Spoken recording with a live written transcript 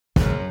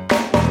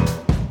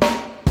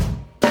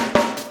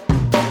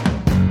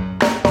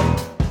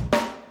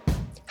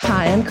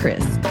and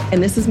Chris,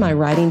 and this is my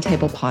Writing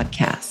Table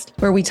podcast,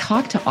 where we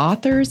talk to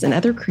authors and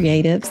other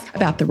creatives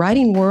about the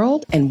writing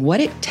world and what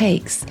it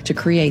takes to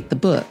create the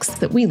books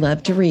that we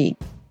love to read.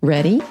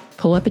 Ready?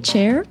 Pull up a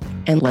chair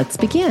and let's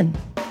begin.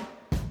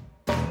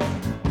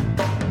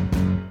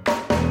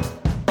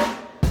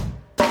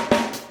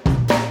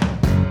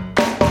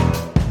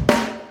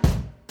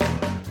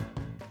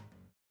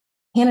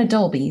 Hannah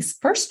Dolby's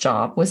first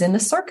job was in the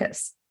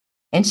circus,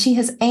 and she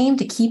has aimed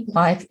to keep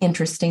life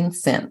interesting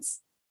since.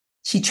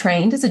 She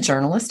trained as a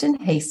journalist in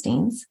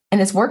Hastings and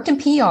has worked in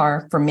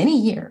PR for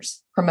many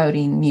years,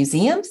 promoting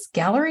museums,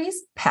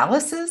 galleries,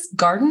 palaces,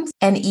 gardens,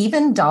 and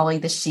even Dolly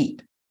the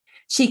sheep.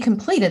 She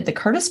completed the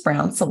Curtis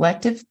Brown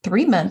Selective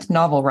 3-month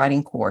novel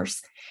writing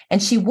course,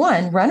 and she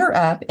won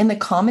runner-up in the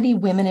Comedy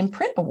Women in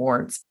Print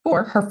Awards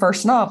for her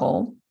first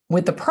novel,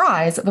 with the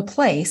prize of a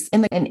place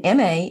in an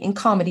MA in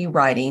comedy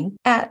writing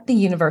at the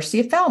University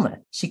of Falmouth.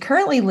 She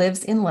currently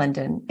lives in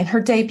London, and her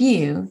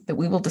debut that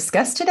we will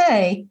discuss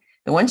today,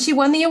 the one she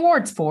won the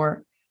awards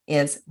for,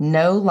 is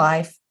No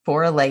Life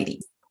for a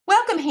Lady.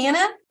 Welcome,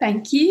 Hannah.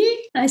 Thank you.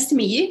 Nice to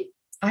meet you.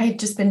 I have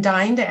just been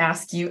dying to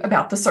ask you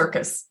about the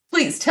circus.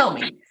 Please tell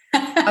me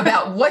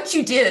about what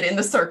you did in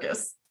the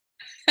circus.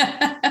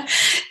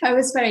 I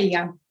was very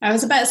young. I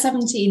was about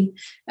 17,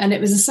 and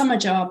it was a summer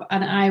job,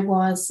 and I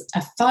was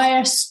a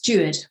fire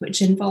steward,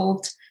 which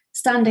involved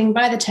standing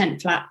by the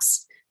tent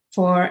flaps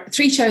for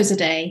 3 shows a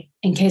day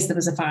in case there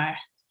was a fire,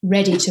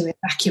 ready to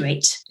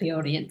evacuate the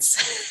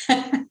audience.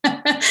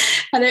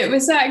 And it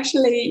was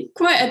actually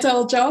quite a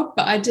dull job,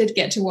 but I did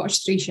get to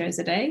watch 3 shows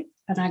a day,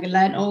 and I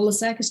learned all the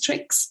circus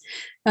tricks,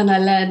 and I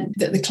learned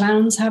that the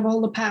clowns have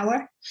all the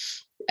power.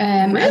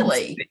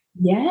 Really?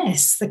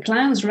 Yes, the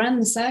clowns ran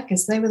the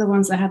circus. They were the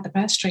ones that had the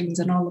purse strings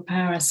and all the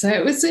power. So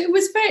it was a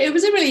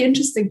really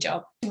interesting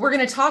job. We're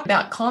going to talk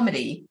about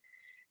comedy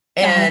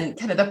and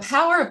kind of the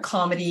power of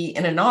comedy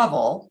in a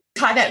novel.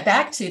 Tie that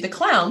back to the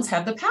clowns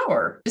have the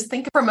power. Just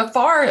think from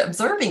afar,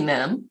 observing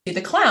them, the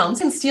clowns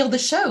can steal the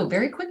show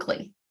very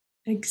quickly.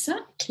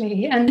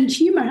 Exactly. And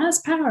humor has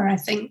power, I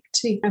think,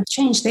 to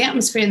change the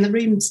atmosphere in the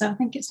room. So I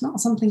think it's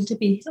not something to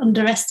be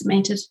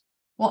underestimated.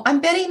 Well,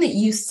 I'm betting that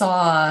you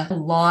saw a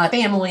lot of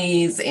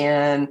families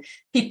and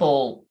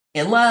people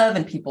in love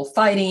and people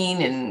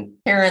fighting and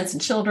parents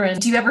and children.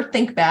 Do you ever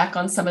think back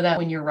on some of that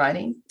when you're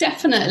writing?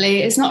 Definitely.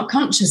 It's not a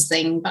conscious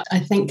thing, but I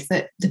think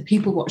that the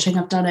people watching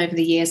I've done over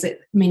the years,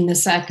 the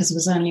circus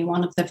was only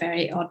one of the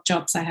very odd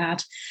jobs I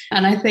had.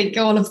 And I think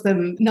all of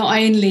them not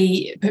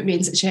only put me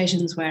in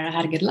situations where I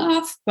had a good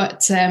laugh,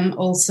 but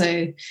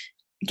also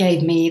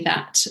gave me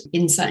that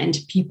insight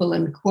into people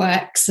and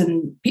quirks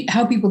and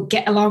how people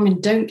get along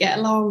and don't get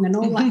along and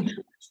all that kind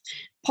of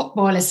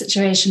potboiler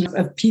situation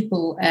of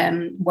people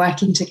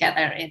working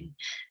together in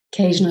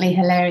occasionally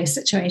hilarious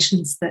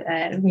situations that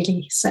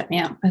really set me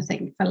up, I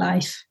think, for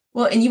life.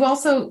 Well, and you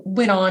also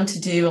went on to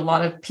do a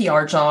lot of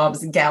PR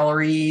jobs,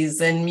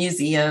 galleries and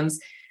museums,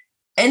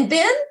 and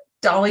then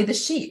Dolly the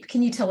sheep.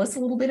 Can you tell us a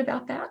little bit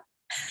about that?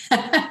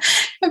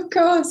 Of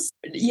course.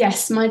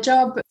 Yes, my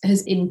job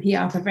is in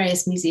PR for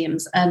various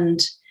museums,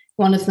 and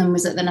one of them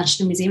was at the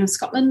National Museum of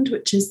Scotland,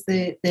 which is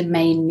the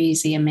main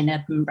museum in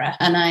Edinburgh.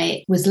 And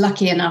I was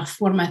lucky enough,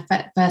 one of my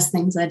first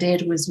things I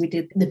did was we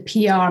did the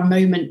PR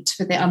moment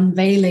for the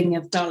unveiling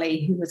of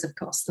Dolly, who was, of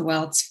course, the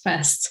world's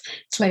first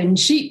cloned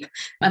sheep.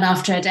 And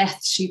after her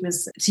death, she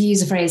was, to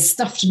use a phrase,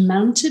 stuffed and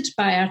mounted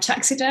by our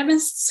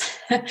taxidermists.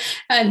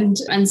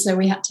 and so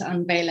we had to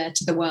unveil her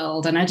to the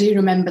world. And I do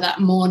remember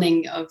that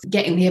morning of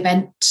getting the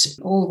event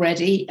all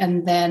ready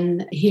and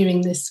then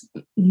hearing this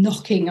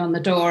knocking on the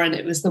door, and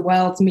it was the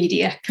world's media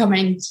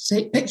coming to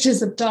take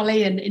pictures of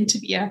Dolly and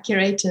interview our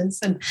curators.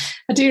 And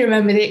I do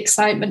remember the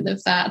excitement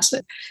of that.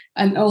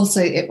 And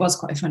also it was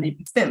quite funny.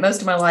 I spent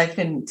most of my life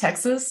in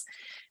Texas,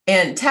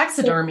 and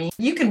taxidermy,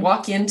 you can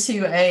walk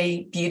into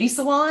a beauty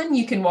salon,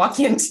 you can walk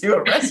into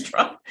a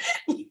restaurant.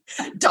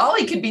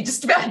 Dolly could be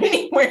just about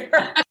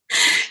anywhere.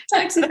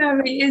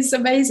 Taxidermy is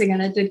amazing,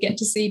 and I did get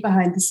to see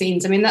behind the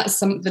scenes. I mean, that's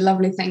the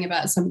lovely thing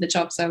about some of the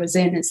jobs I was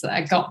in, is that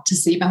I got to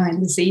see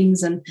behind the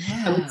scenes, and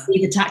I would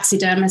see the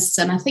taxidermists,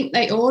 and I think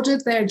they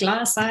ordered their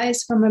glass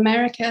eyes from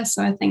America,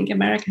 so I think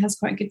America has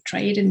quite good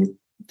trade in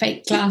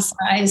fake glass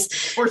eyes.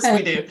 Of course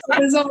we do.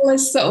 There's all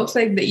this sort of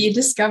thing that you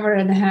discover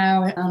in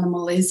how an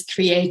animal is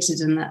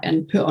created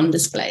and put on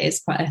display is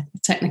quite a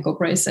technical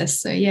process.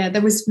 So yeah,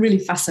 there was really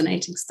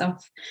fascinating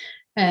stuff.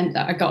 And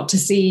that I got to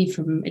see,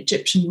 from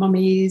Egyptian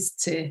mummies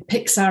to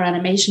Pixar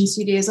animation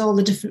studios. All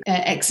the different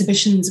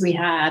exhibitions we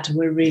had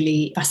were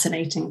really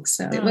fascinating.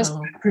 So it was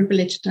quite a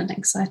privileged and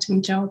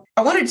exciting job.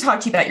 I wanted to talk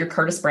to you about your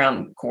Curtis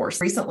Brown course.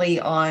 Recently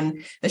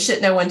on The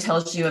Shit No One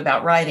Tells You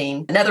About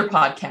Writing, another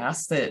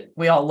podcast that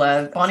we all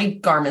love, Bonnie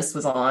Garmis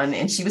was on,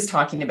 and she was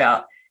talking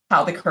about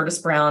how the Curtis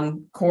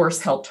Brown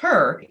course helped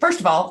her. First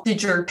of all,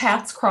 did your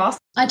paths cross?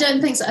 I don't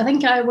think so. I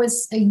think I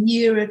was a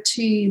year or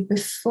two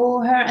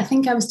before her. I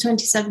think I was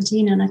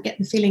 2017, and I get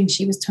the feeling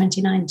she was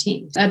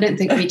 2019. I don't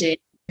think we did.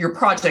 Your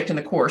project in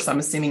the course, I'm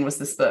assuming, was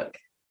this book.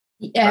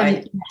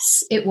 Right?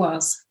 Yes, it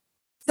was.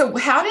 So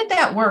how did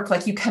that work?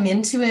 Like, you come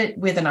into it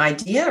with an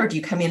idea, or do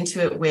you come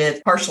into it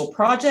with partial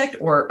project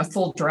or a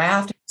full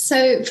draft?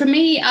 So for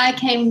me, I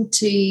came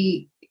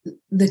to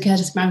the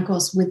Curtis Brown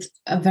course with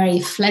a very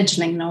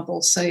fledgling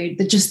novel. So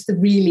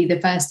really the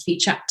first few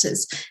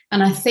chapters.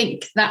 And I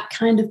think that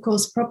kind of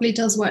course probably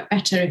does work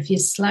better if you're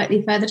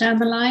slightly further down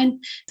the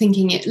line,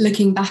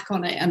 looking back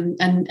on it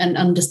and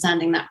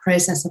understanding that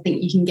process. I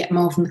think you can get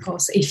more from the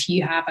course if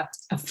you have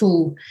a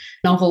full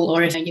novel,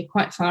 or if you're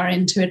quite far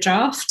into a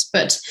draft.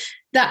 But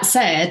that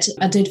said,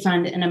 I did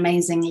find it an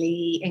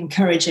amazingly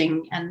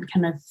encouraging and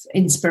kind of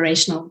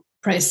inspirational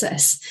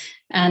process.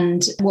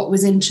 And what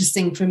was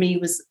interesting for me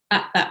was,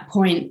 at that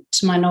point,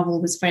 my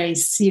novel was very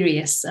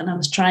serious, and I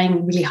was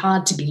trying really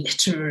hard to be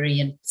literary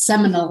and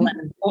seminal and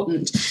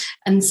important.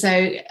 And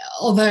so,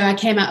 although I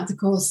came out of the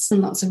course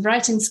with lots of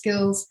writing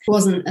skills, it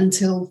wasn't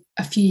until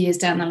a few years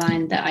down the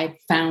line that I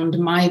found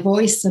my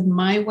voice and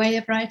my way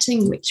of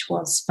writing, which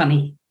was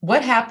funny.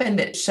 What happened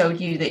that showed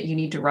you that you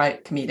need to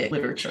write comedic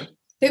literature?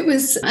 It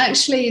was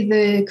actually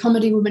the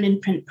Comedy Woman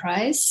in Print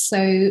Prize. So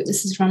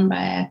this is run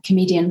by a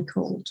comedian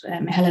called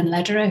Helen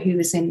Lederer, who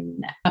was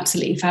in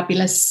absolutely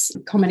fabulous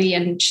comedy,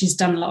 and she's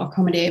done a lot of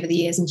comedy over the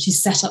years, and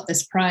she's set up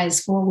this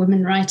prize for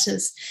women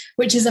writers,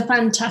 which is a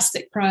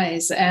fantastic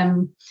prize.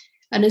 And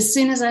as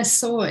soon as I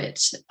saw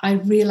it, I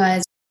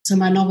realised, so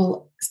my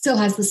novel still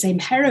has the same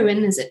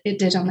heroine as it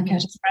did on the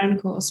Curtis Brown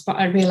course, but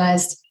I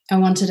realised I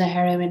wanted a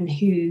heroine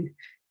who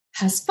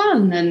has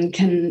fun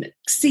and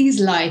sees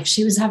life.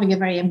 She was having a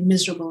very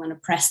miserable and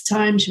oppressed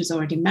time. She was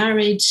already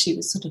married. She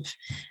was sort of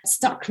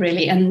stuck,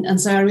 really. And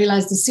so I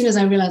realized, as soon as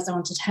I realized I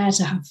wanted her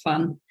to have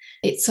fun,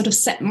 it sort of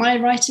set my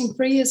writing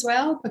free as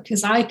well,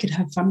 because I could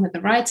have fun with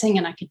the writing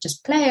and I could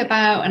just play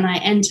about. And I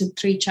entered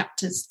 3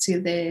 chapters to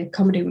the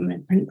Comedy Women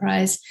in Print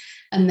Prize,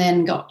 and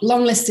then got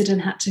longlisted and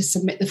had to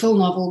submit the full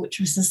novel, which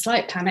was a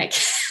slight panic.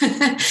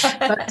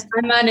 But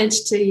I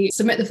managed to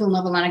submit the full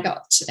novel, and I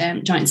got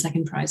joint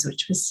second prize,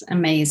 which was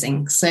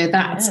amazing. So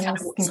that's kind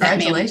of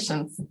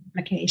congratulations.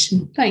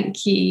 Application.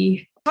 Thank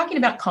you. Talking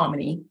about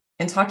comedy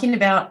and talking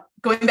about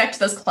going back to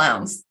those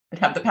clowns that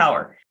have the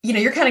power,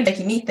 you're kind of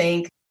making me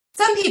think,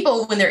 some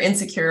people, when they're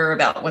insecure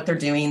about what they're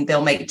doing,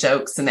 they'll make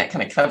jokes, and that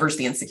kind of covers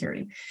the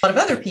insecurity. A lot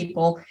of other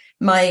people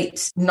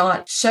might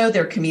not show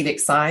their comedic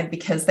side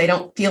because they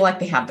don't feel like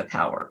they have the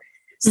power.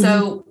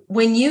 So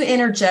when you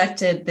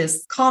interjected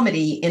this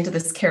comedy into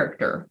this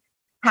character,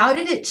 how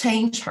did it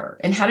change her,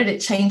 and how did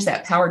it change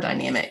that power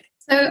dynamic?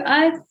 So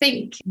I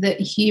think that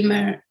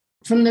humor,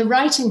 from the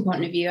writing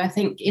point of view, I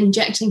think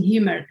injecting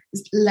humor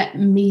let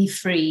me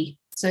free.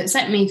 So it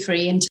set me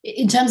free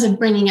in terms of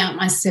bringing out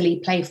my silly,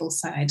 playful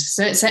side.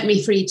 So it set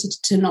me free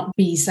to not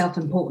be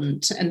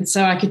self-important. And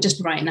so I could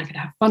just write, and I could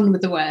have fun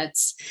with the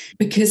words.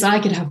 Because I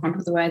could have fun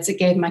with the words, it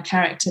gave my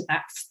character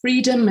that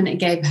freedom, and it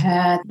gave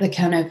her the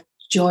kind of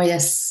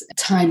joyous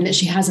time that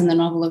she has in the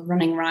novel of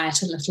running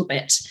riot a little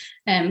bit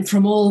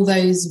from all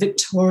those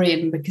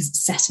Victorian, because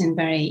it's set in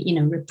very,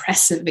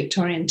 repressive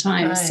Victorian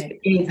times. Right. So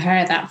it gave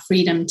her that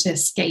freedom to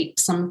escape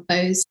some of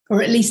those,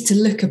 or at least to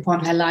look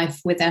upon her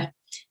life with a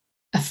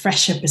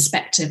fresher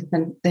perspective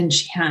than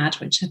she had,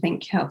 which I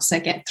think helps her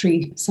get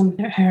through some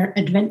of her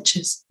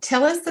adventures.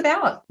 Tell us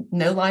about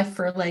No Life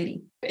for a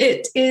Lady.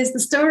 It is the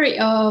story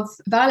of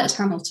Violet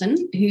Hamilton,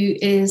 who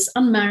is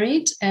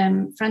unmarried,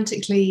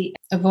 frantically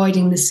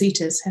avoiding the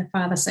suitors her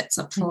father sets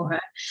up for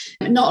her,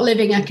 not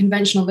living a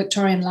conventional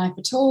Victorian life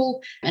at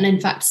all, and in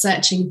fact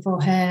searching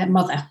for her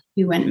mother,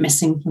 who went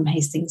missing from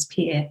Hastings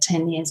Pier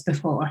 10 years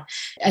before.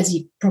 As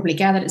you probably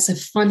gathered, it's a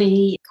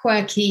funny,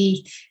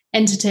 quirky,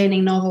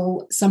 entertaining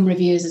novel. Some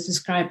reviewers have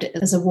described it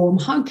as a warm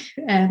hug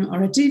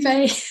or a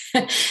duvet.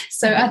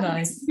 So I think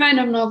it's the kind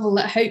of novel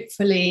that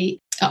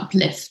hopefully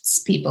uplifts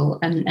people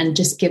and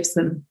just gives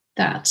them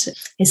that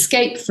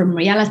escape from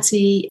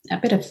reality, a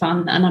bit of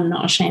fun, and I'm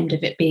not ashamed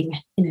of it being,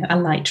 a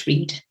light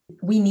read.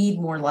 We need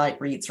more light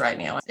reads right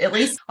now. At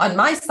least on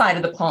my side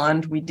of the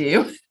pond, we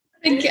do.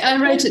 I think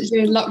I wrote it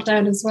during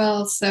lockdown as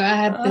well. So I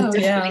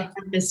had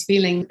this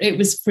feeling. It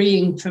was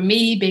freeing for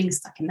me, being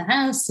stuck in the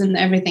house and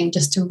everything,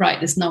 just to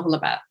write this novel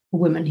about a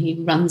woman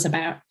who runs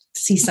about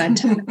seaside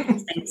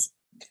towns.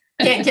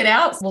 Can't get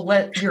out? Well,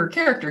 let your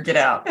character get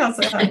out.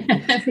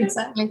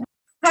 Exactly.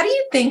 How do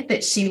you think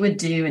that she would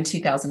do in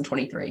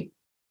 2023?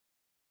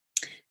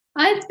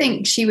 I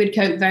think she would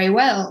cope very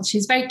well.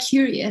 She's very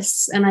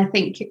curious. And I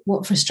think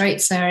what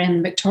frustrates her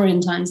in Victorian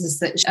times is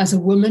that as a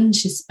woman,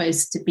 she's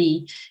supposed to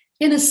be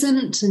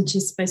innocent and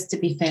she's supposed to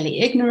be fairly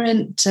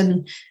ignorant.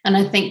 And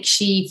I think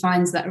she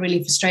finds that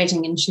really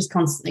frustrating, and she's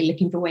constantly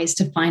looking for ways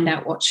to find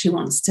out what she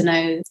wants to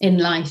know in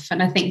life.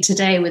 And I think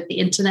today, with the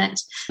internet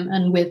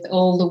and with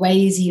all the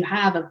ways you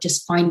have of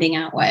just finding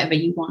out whatever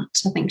you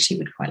want, I think she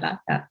would quite like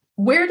that.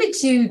 Where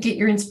did you get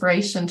your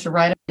inspiration to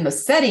write in the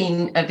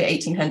setting of the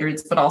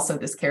 1800s, but also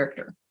this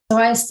character? So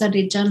I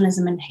studied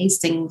journalism in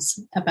Hastings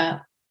about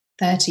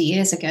 30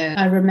 years ago.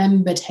 I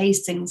remembered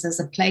Hastings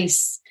as a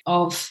place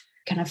of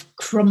kind of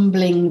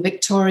crumbling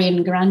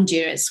Victorian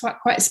grandeur. It's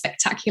quite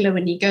spectacular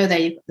when you go there.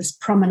 You've got this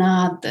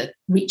promenade that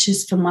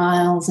reaches for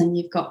miles, and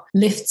you've got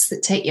lifts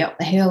that take you up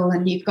the hill,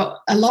 and you've got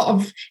a lot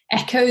of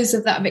echoes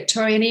of that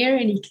Victorian era,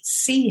 and you can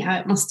see how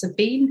it must have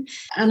been.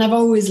 And I've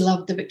always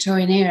loved the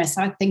Victorian era,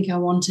 so I think I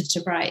wanted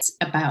to write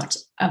about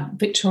a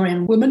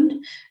Victorian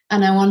woman,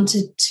 and I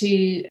wanted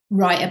to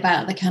write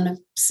about the kind of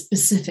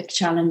specific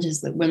challenges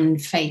that women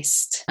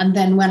faced. And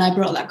then when I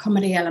brought that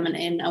comedy element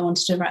in, I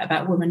wanted to write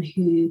about a woman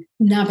who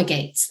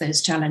navigates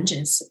those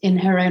challenges in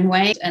her own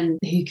way and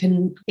who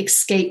can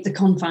escape the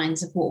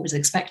confines of what was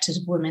expected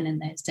of women in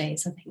those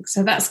days, I think.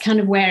 So that's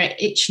kind of where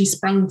she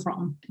sprung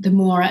from. The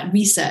more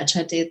research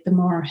I did, the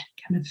more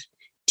kind of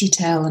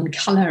detail and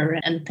colour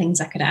and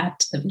things I could add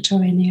to the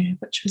Victorian era,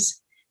 which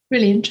was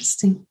really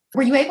interesting.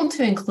 Were you able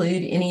to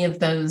include any of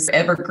those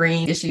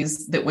evergreen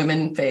issues that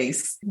women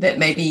face that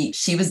maybe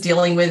she was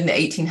dealing with in the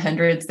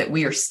 1800s that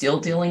we are still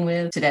dealing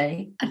with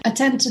today? I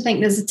tend to think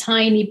there's a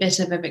tiny bit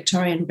of a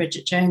Victorian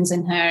Bridget Jones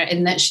in her,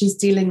 in that she's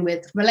dealing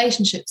with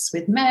relationships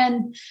with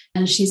men,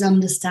 and she's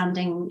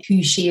understanding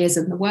who she is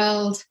in the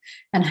world,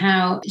 and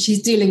how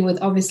she's dealing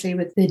with, obviously,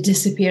 with the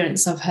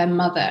disappearance of her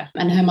mother.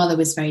 And her mother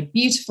was very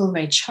beautiful,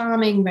 very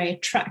charming, very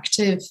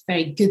attractive,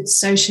 very good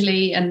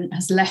socially, and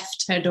has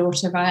left her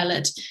daughter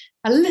Violet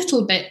a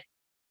little bit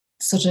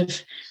sort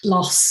of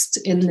lost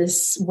in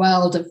this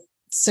world of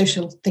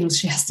social things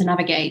she has to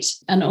navigate.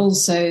 And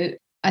also,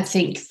 I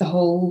think the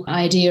whole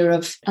idea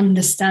of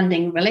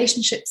understanding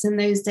relationships in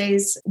those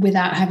days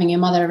without having your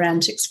mother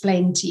around to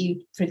explain to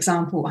you, for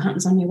example, what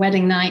happens on your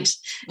wedding night,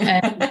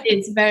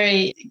 is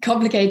very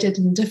complicated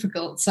and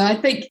difficult. So I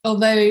think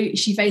although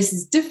she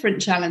faces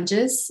different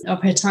challenges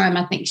of her time,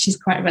 I think she's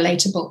quite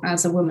relatable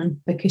as a woman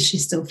because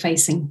she's still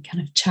facing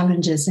kind of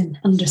challenges in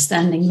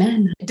understanding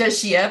men. Does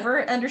she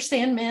ever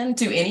understand men?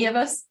 Do any of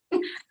us?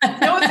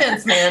 No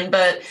offense, man,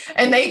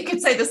 and they could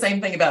say the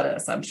same thing about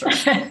us, I'm sure.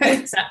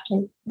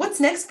 Exactly. What's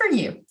next for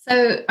you?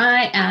 So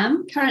I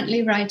am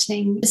currently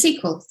writing a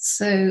sequel.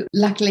 So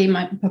luckily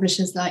my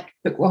publishers like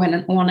book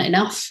one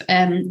enough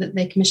that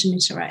they commissioned me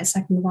to write a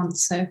second one.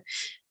 So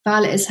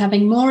Violet is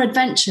having more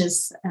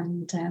adventures,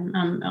 and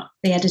I'm at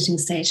the editing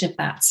stage of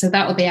that. So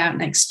that will be out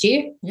next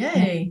year.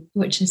 Yay.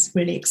 Which is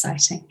really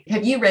exciting.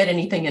 Have you read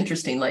anything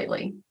interesting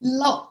lately?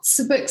 Lots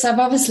of books I've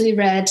obviously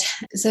read.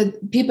 So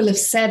people have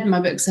said my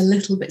book's a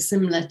little bit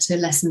similar to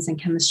Lessons in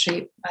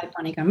Chemistry by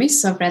Bonnie Garmus.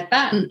 So I've read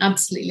that and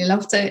absolutely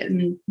loved it,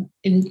 and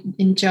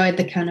enjoyed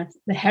the kind of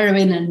the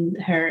heroine and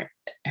her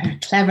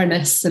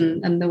cleverness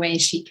and the way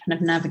she kind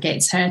of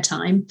navigates her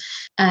time.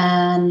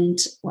 And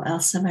what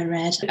else have I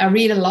read? I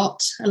read a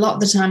lot of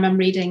the time I'm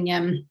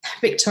reading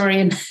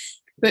Victorian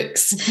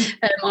books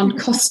on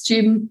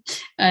costume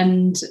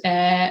and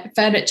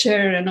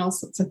furniture and all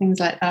sorts of things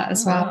like that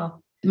as well.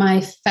 Wow.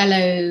 My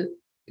fellow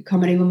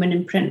Comedy Woman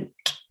in Print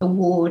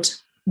Award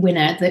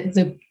winner,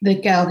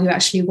 the girl who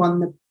actually won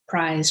the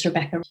prize,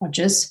 Rebecca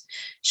Rogers,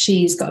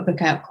 she's got a book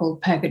out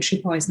called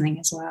Purgatory Poisoning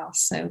as well.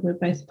 So we were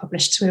both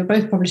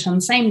published on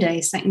the same day,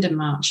 2nd of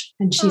March.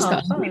 And she's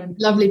got a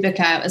lovely book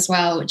out as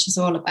well, which is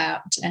all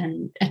about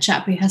a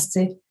chap who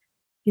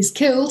he's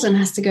killed and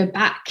has to go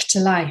back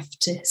to life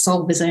to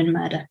solve his own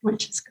murder,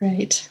 which is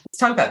great. Let's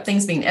talk about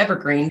things being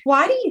evergreen.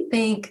 Why do you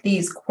think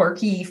these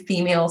quirky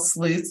female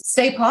sleuths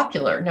stay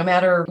popular? No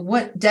matter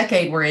what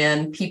decade we're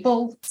in,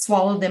 people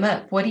swallow them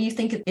up. What do you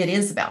think it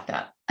is about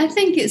that? I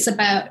think it's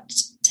about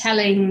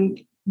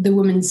telling the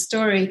woman's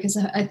story, because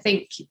I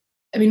think,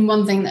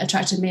 one thing that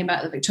attracted me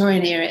about the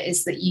Victorian era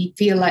is that you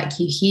feel like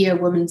you hear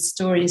women's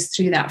stories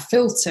through that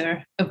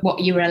filter of what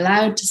you were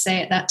allowed to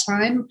say at that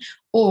time,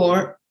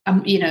 or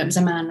it was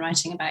a man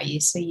writing about you,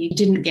 so you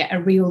didn't get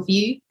a real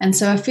view. And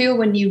so I feel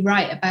when you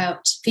write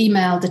about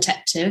female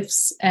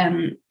detectives,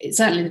 it's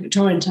certainly the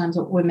Victorian times,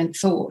 what women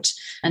thought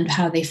and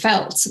how they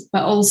felt,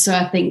 but also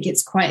I think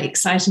it's quite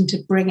exciting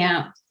to bring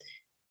out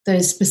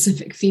those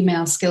specific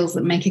female skills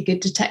that make a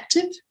good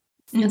detective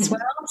as well.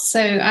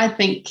 So I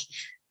think,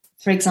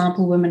 for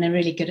example, women are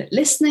really good at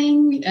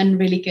listening and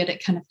really good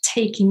at kind of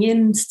taking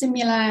in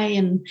stimuli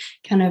and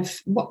kind of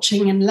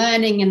watching and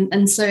learning.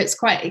 And so it's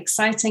quite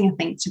exciting, I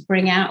think, to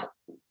bring out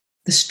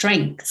the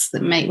strengths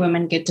that make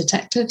women good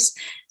detectives.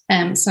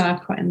 So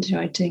I've quite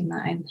enjoyed doing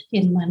that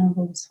in my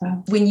novel as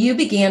well. When you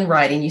began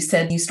writing, you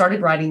said you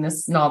started writing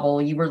this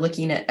novel, you were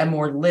looking at a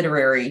more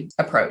literary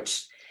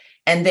approach.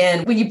 And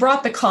then when you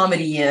brought the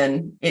comedy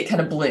in, it kind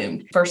of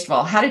bloomed. First of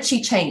all, how did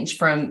she change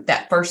from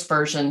that first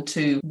version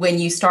to when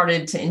you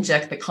started to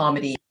inject the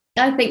comedy?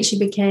 I think she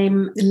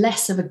became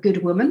less of a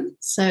good woman.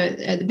 So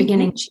at the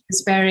beginning, she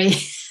was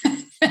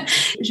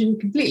she was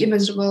completely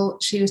miserable.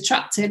 She was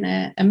trapped in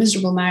a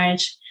miserable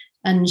marriage,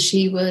 and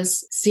she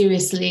was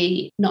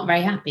seriously not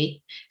very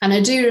happy. And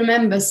I do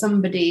remember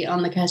somebody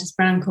on the Curtis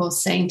Brown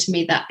course saying to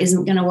me that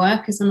isn't going to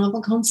work as a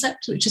novel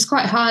concept, which is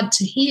quite hard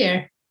to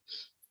hear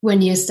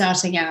when you're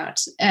starting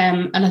out.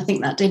 And I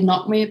think that did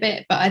knock me a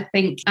bit. But I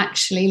think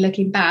actually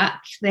looking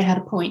back, they had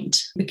a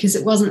point, because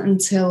it wasn't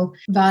until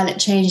Violet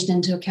changed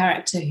into a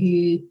character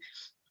who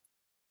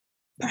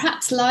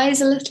perhaps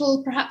lies a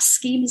little, perhaps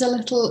schemes a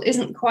little,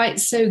 isn't quite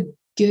so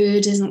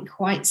good, isn't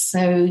quite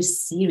so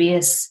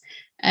serious,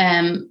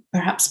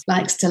 perhaps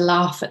likes to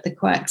laugh at the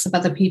quirks of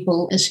other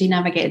people as she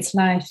navigates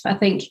life. I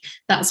think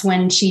that's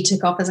when she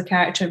took off as a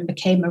character and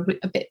became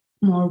a bit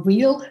more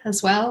real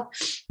as well,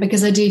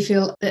 because I do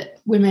feel that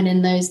women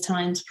in those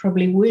times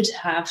probably would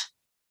have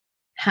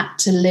had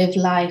to live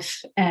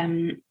life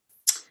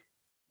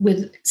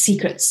with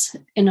secrets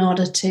in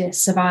order to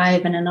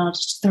survive and in order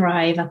to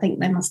thrive. I think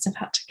they must have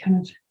had to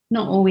kind of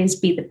not always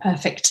be the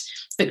perfect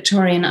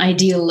Victorian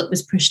ideal that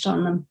was pushed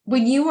on them.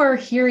 When you were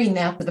hearing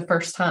that for the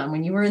first time,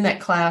 when you were in that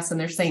class and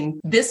they're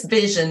saying this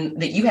vision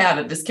that you have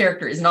of this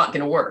character is not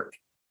going to work.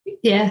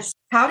 Yes.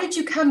 How did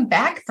you come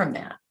back from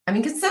that? I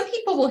mean, because some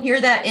people will hear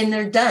that and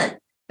they're done.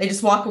 They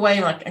just walk away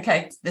and like,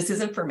 okay, this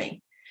isn't for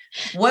me.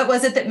 What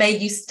was it that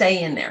made you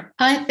stay in there?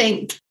 I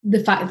think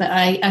the fact that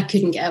I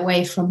couldn't get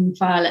away from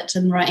Violet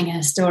and writing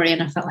her story,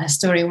 and I felt her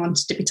story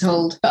wanted to be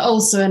told. But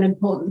also an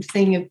important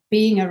thing of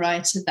being a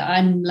writer that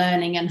I'm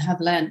learning and have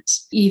learnt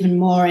even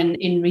more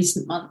in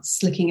recent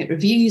months, looking at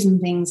reviews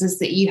and things, is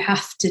that you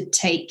have to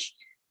take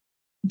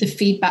the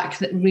feedback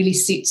that really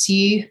suits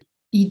you.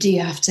 You do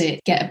have to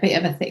get a bit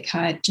of a thick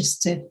hide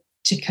just to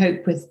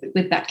cope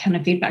with that kind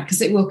of feedback,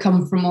 because it will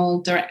come from all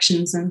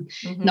directions, and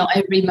not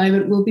every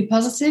moment will be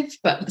positive,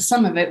 but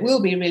some of it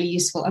will be really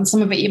useful, and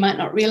some of it you might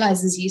not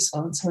realize is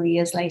useful until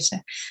years later.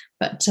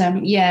 But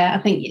I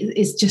think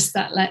it's just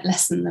that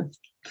lesson of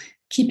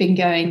keeping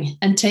going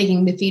and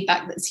taking the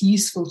feedback that's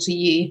useful to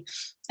you,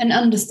 and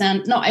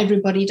understand not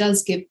everybody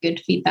does give good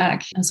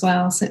feedback as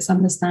well, so it's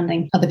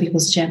understanding other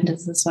people's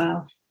agendas as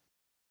well.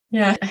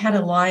 Yeah, I had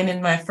a line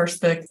in my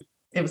first book.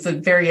 It was a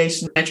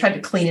variation. I tried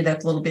to clean it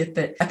up a little bit,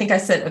 but I think I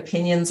said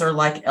opinions are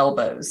like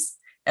elbows.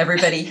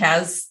 Everybody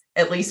has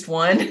at least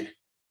one. You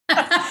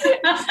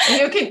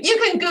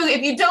can Google,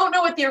 if you don't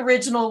know what the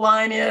original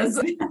line is,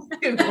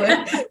 Google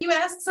it. You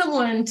ask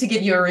someone to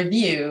give you a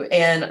review,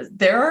 and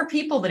there are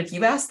people that if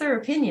you ask their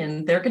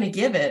opinion, they're going to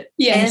give it.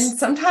 Yes. And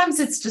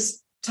sometimes it's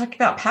just talk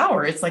about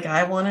power. It's like,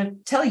 I want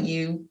to tell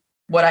you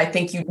what I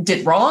think you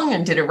did wrong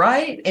and did it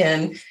right.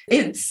 And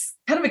it's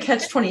kind of a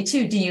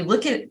catch-22. Do you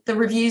look at the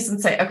reviews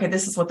and say, okay,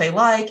 this is what they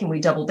like, and we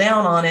double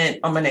down on it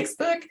on my next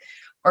book?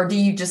 Or do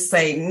you just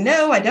say,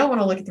 no, I don't want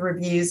to look at the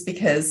reviews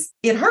because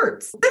it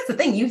hurts? That's the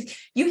thing.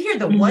 You hear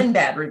the one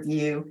bad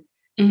review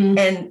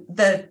and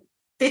the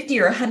 50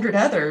 or 100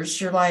 others,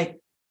 you're like,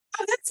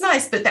 oh, that's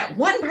nice. But that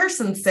one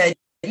person said,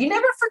 you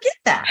never forget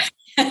that.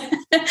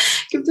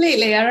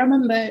 Completely. I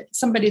remember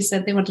somebody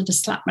said they wanted to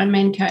slap my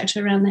main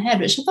character around the head,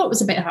 which I thought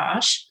was a bit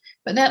harsh.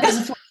 But that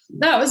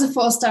was a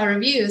 4-star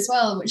review as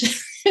well, which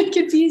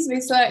confused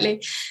me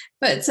slightly.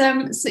 But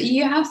so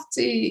you have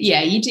to,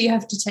 you do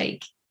have to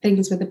take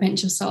things with a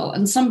pinch of salt.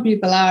 And some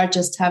people are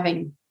just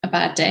having a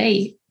bad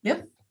day.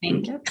 Yep. I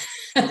think.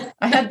 Yep.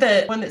 I had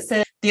the one that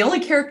said the only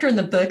character in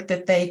the book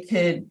that they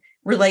could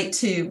relate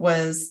to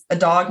was a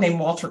dog named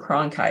Walter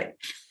Cronkite.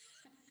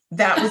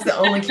 That was the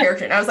only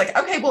character. And I was like,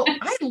 okay, well,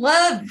 I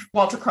love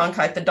Walter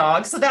Cronkite, the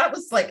dog. So that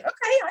was like,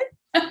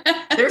 okay,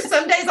 there's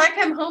some days I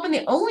come home and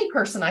the only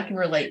person I can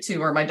relate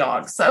to are my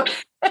dogs. So,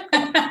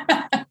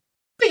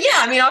 but yeah,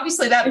 I mean,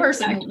 obviously that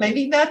person,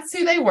 maybe that's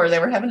who they were. They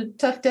were having a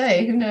tough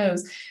day. Who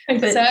knows?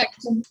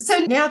 Exactly. But, so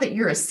now that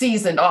you're a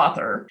seasoned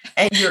author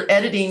and you're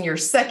editing your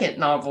second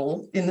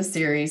novel in the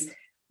series,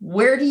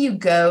 where do you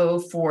go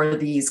for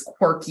these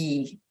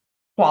quirky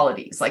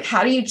qualities? Like,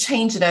 how do you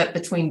change it up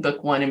between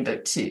book 1 and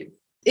book 2?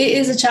 It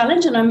is a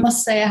challenge, and I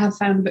must say I have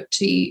found book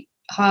 2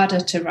 harder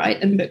to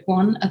write than book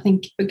 1, I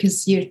think,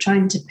 because you're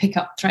trying to pick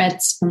up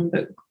threads from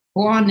book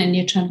 1 and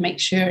you're trying to make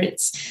sure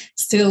it's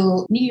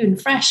still new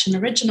and fresh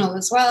and original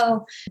as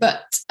well.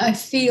 But I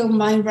feel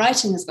my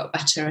writing has got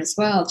better as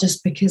well,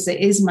 just because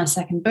it is my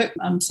second book.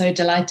 I'm so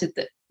delighted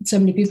that so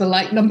many people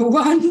like number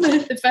 1,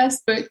 the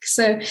first book.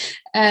 So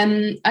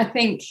I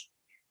think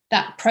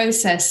that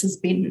process has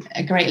been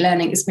a great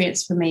learning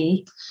experience for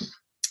me.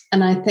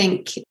 And I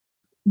think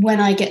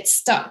when I get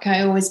stuck,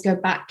 I always go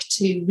back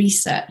to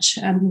research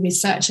and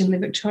researching the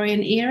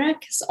Victorian era,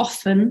 because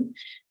often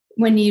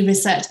when you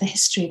research the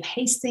history of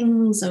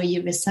Hastings or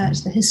you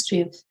research the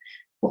history of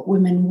what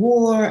women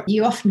wore,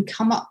 you often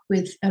come up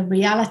with a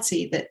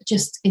reality that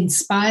just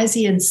inspires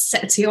you and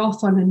sets you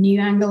off on a new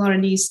angle or a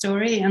new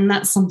story. And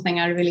that's something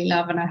I really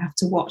love, and I have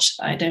to watch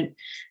that I don't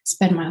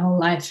spend my whole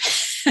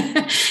life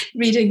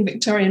reading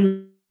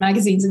Victorian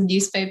magazines and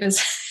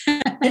newspapers.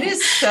 It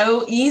is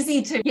so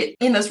easy to get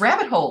in those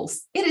rabbit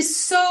holes. It is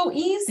so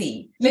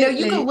easy.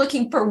 You go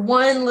looking for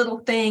one little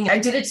thing. I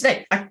did it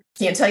today. I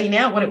can't tell you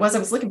now what it was I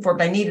was looking for,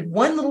 but I needed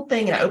one little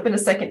thing, and I opened a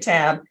second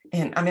tab,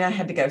 and I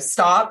had to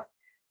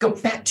go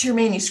back to your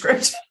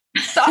manuscript.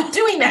 Stop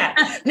doing that.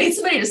 I need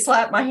somebody to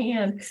slap my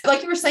hand.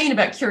 Like you were saying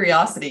about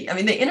curiosity. I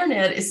mean, the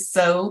internet is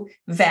so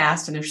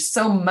vast and there's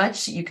so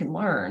much you can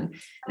learn.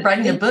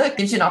 Writing a book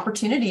gives you an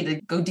opportunity to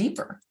go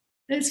deeper.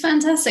 It's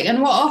fantastic.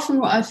 And what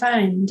I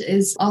find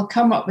is I'll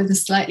come up with a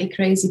slightly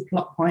crazy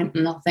plot point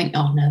and I'll think,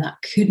 oh no, that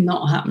could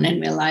not happen in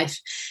real life.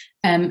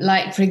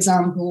 Like, for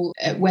example,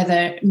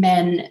 whether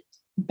men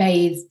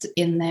bathed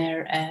in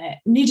their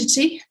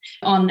nudity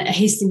on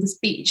Hastings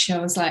Beach. I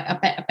was like, I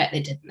bet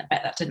they didn't. I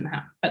bet that didn't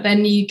happen. But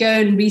then you go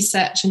and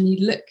research and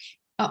you look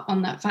up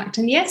on that fact,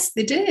 and yes,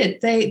 they did.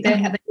 There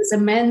was a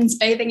men's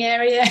bathing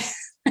area.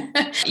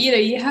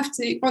 You have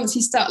to, once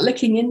you start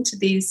looking into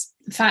these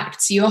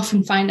facts, you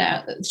often find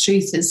out that the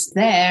truth is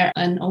there,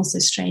 and also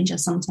stranger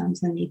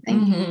sometimes than you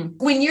think.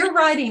 Mm-hmm. When you're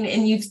writing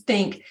and you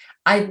think,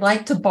 I'd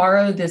like to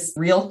borrow this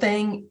real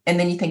thing, and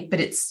then you think, but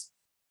it's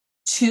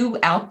too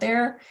out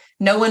there,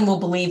 no one will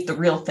believe the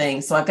real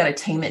thing, so I've got to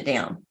tame it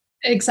down.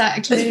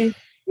 Exactly.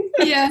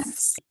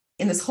 Yes.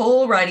 In this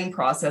whole writing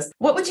process,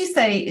 what would you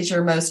say is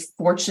your most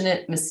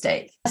fortunate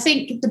mistake? I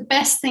think the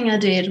best thing I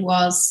did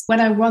was when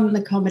I won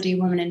the Comedy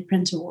Women in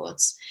Print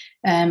Awards,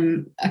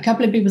 a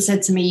couple of people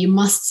said to me, you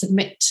must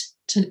submit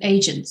to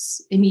agents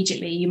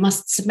immediately. You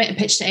must submit a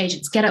pitch to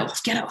agents. Get it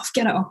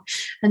off.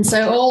 And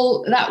so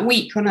all that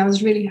week when I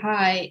was really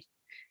high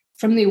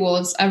from the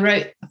awards, I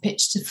wrote a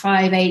pitch to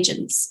 5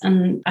 agents,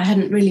 and I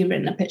hadn't really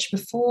written a pitch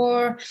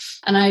before.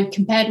 And I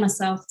compared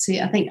myself to,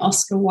 I think,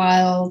 Oscar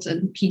Wilde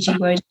and P.G.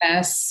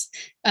 Wodehouse.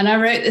 And I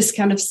wrote this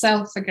kind of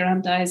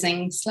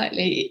self-aggrandizing,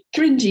 slightly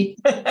cringy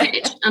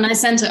pitch, and I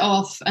sent it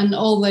off, and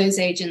all those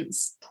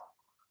agents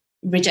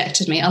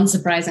rejected me,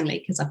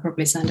 unsurprisingly, because I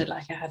probably sounded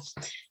like I had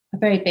a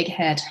very big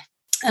head.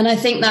 And I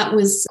think that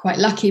was quite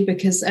lucky,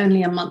 because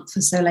only a month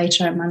or so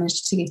later, I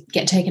managed to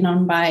get taken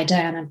on by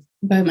Diana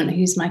Bowman,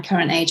 who's my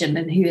current agent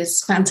and who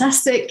is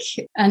fantastic.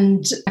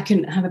 And I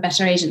couldn't have a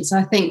better agent. So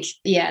I think,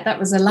 that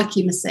was a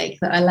lucky mistake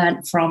that I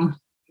learned from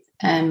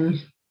and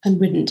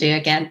wouldn't do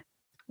again.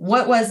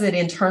 What was it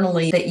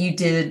internally that you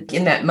did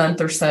in that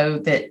month or so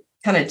that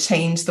kind of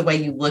changed the way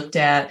you looked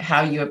at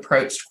how you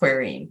approached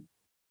querying?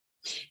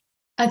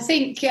 I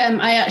think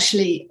I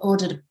actually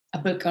ordered a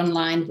book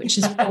online, which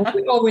is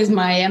always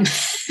my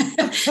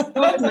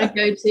always my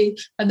go-to.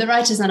 And the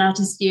Writers and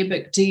Artists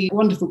Yearbook do a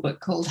wonderful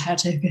book called How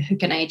to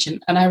Hook an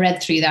Agent. And I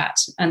read through that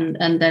and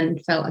then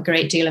felt a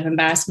great deal of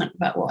embarrassment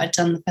about what I'd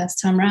done the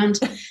first time round.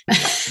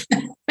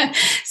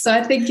 So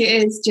I think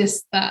it is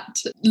just that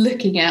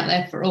looking out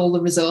there for all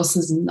the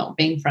resources and not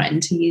being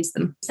frightened to use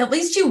them. At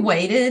least you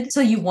waited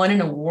till you won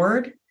an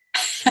award.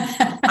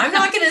 I'm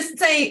not going to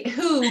say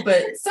who,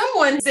 but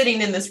someone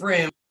sitting in this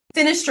room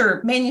finished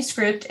her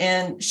manuscript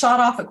and shot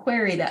off a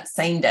query that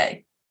same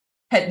day.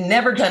 Had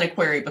never done a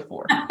query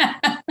before.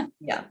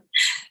 Yeah.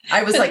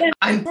 I was like,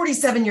 I'm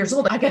 47 years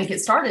old. I got to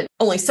get started.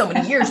 Only so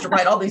many years to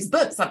write all these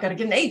books. I've got to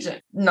get an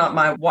agent. Not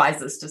my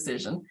wisest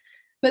decision.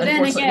 But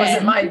unfortunately, it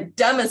wasn't my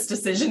dumbest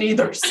decision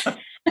either. So.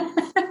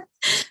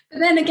 But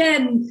then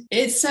again,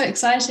 it's so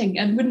exciting.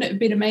 And wouldn't it have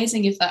been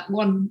amazing if that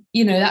one,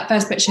 that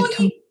first pitch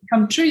had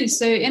come true?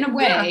 So in a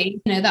way,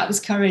 that was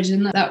courage,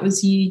 and that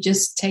was you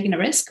just taking a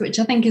risk, which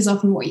I think is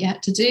often what you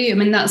had to do. I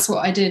mean, that's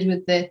what I did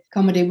with the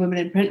Comedy Women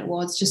in Print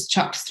Awards, just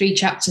chucked 3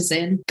 chapters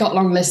in, got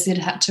longlisted,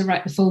 had to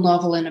write the full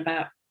novel in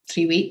about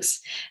 3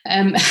 weeks.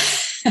 And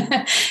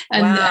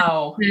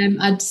wow.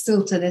 I'd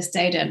still to this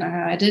day don't know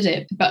how I did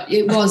it, but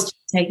it was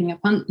just taking a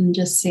punt and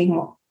just seeing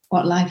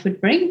what life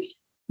would bring.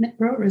 And it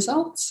brought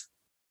results.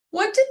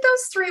 What did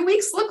those 3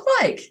 weeks look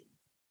like?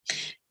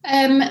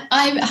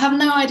 I have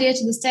no idea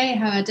to this day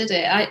how I did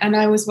it.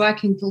 I was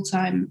working full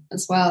time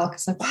as well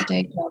because I've got a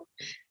day job.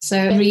 So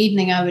every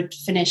evening I would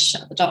finish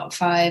at the dot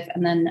 5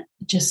 and then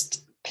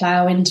just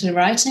plow into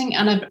writing.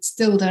 And I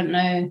still don't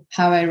know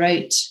how I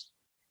wrote.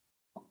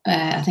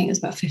 I think it was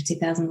about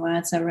 50,000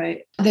 words I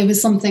wrote. There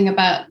was something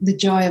about the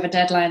joy of a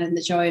deadline and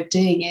the joy of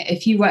doing it.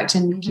 If you worked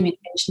in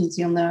communications,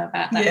 you'll know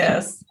about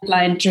that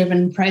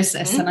deadline-driven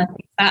process. And I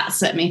think that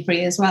set me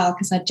free as well,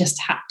 because I just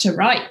had to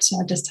write.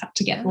 I just had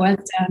to get the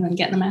words down and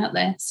get them out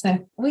there. So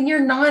when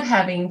you're not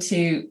having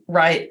to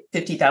write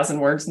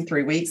 50,000 words in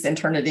 3 weeks and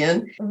turn it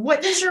in,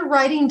 what does your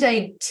writing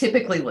day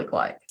typically look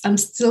like? I'm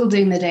still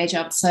doing the day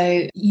job.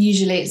 So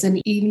usually it's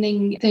an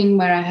evening thing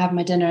where I have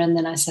my dinner and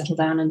then I settle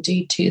down and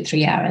do 2 or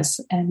 3 hours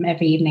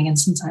every evening, and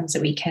sometimes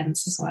at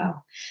weekends as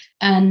well.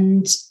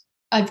 And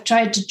I've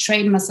tried to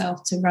train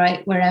myself to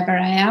write wherever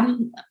I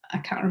am. I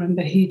can't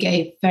remember who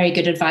gave very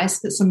good advice,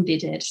 but somebody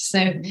did.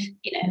 So,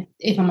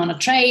 if I'm on a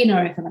train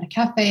or if I'm in a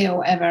cafe or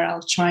whatever,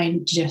 I'll try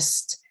and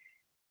just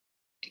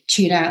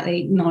tune out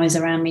the noise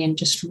around me and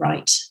just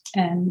write.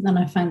 And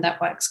I find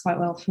that works quite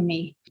well for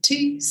me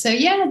too. So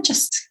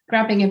just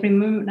grabbing every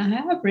moment I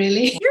have,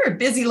 really. You're a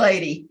busy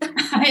lady.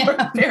 I am.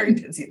 A very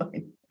busy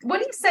lady. What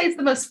do you say is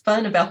the most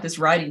fun about this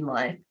writing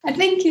life? I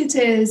think it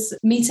is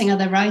meeting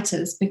other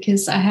writers,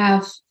 because I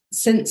have,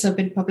 since I've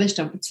been published,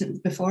 since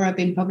before I've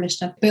been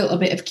published, I've built a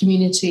bit of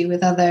community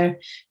with other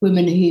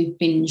women who've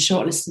been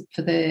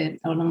shortlisted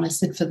or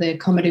longlisted for the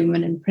Comedy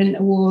Women in Print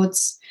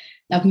Awards.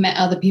 I've met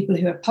other people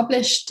who are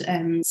published,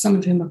 some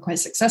of whom are quite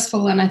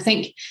successful. And I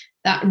think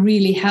that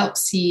really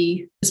helps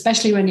you,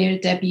 especially when you're a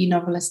debut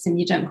novelist and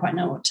you don't quite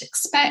know what to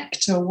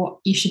expect or what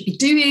you should be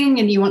doing,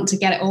 and you want to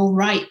get it all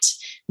right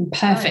and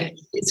perfect. Right.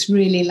 It's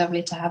really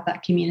lovely to have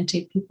that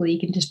community of people you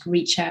can just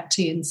reach out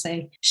to and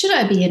say, should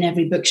I be in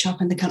every bookshop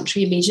in the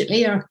country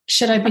immediately, or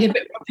should I be a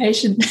bit more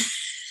patient?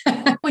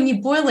 When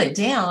you boil it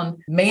down,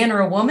 man or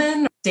a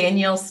woman,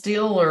 Danielle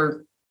Steele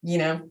or,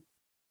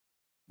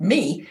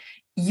 me,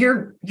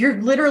 you're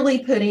literally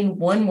putting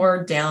one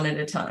word down at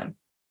a time.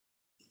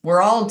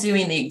 We're all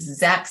doing the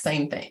exact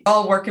same thing,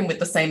 all working with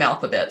the same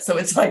alphabet. So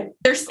it's like,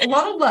 there's a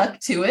lot of luck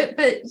to it,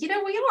 but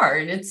we are.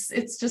 And it's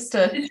just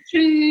it's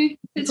true.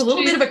 It's a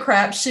little bit of a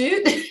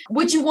crapshoot.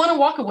 Would you want to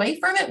walk away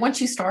from it once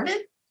you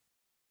started?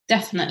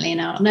 Definitely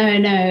not. No.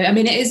 I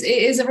mean, it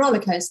is a roller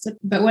coaster,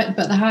 but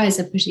the highs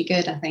are pretty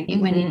good, I think.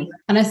 Mm-hmm.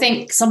 And I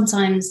think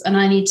sometimes, and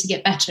I need to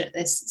get better at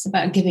this, it's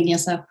about giving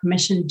yourself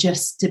permission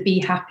just to be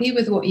happy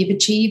with what you've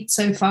achieved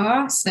so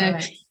far. So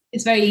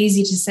It's very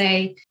easy to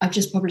say, I've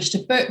just published a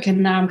book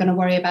and now I'm going to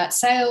worry about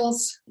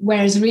sales.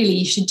 Whereas really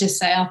you should just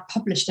say, I've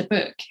published a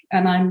book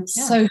and I'm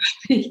so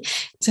happy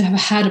to have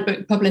had a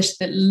book published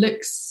that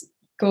looks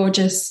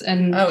gorgeous.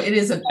 And it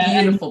is a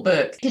beautiful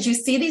book. Because you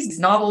see these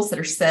novels that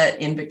are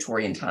set in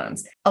Victorian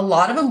times. A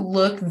lot of them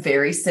look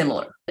very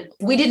similar.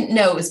 We didn't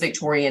know it was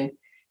Victorian.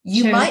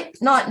 You might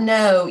not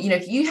know,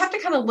 you have to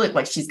kind of look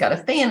like she's got a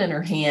fan in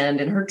her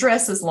hand and her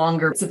dress is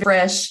longer. It's a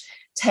fresh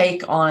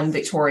take on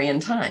Victorian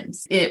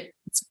times. It's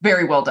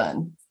very well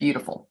done.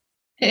 Beautiful.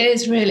 It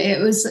is really.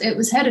 It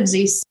was Head of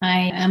Zeus.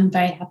 I am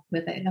very happy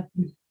with it. I've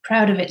been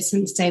proud of it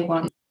since day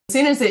one. As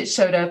soon as it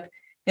showed up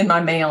in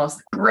my mail, I was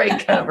like,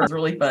 great cover. It's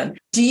really fun.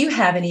 Do you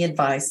have any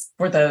advice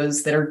for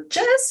those that are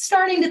just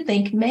starting to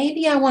think,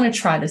 maybe I want to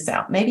try this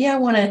out? Maybe I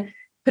want to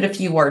put a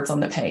few words on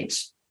the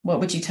page. What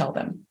would you tell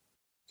them?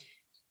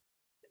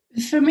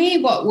 For me,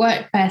 what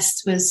worked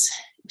best was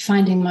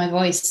finding my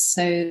voice.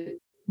 So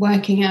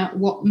working out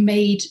what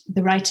made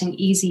the writing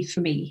easy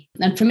for me.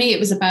 And for me, it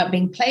was about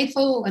being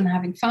playful and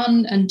having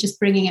fun and just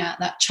bringing out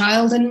that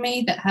child in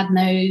me that had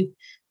no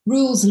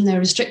rules and no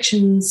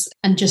restrictions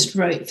and just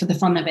wrote for the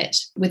fun of it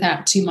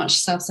without too much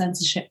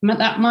self-censorship.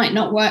 That might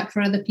not work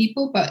for other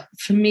people, but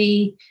for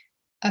me,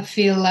 I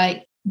feel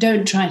like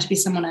don't try to be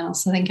someone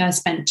else. I think I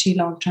spent too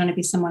long trying to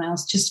be someone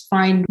else. Just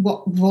find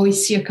what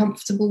voice you're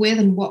comfortable with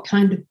and what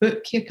kind of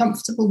book you're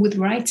comfortable with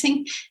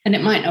writing. And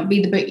it might not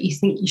be the book you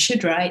think you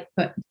should write,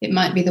 but it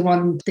might be the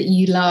one that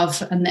you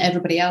love and that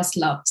everybody else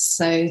loves.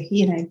 So,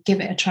 give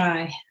it a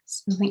try.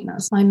 So I think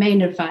that's my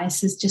main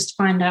advice, is just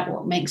find out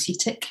what makes you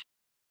tick.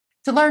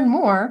 To learn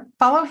more,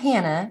 follow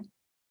Hannah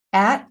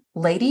at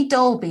Lady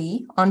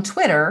Dolby on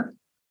Twitter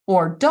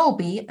or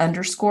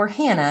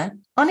Dolby_Hannah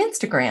on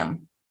Instagram.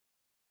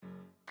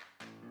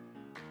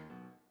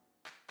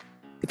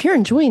 If you're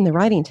enjoying the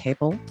Writing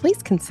Table,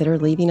 please consider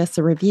leaving us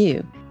a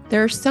review.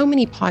 There are so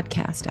many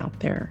podcasts out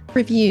there.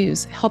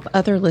 Reviews help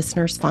other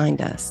listeners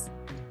find us.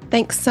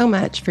 Thanks so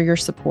much for your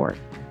support.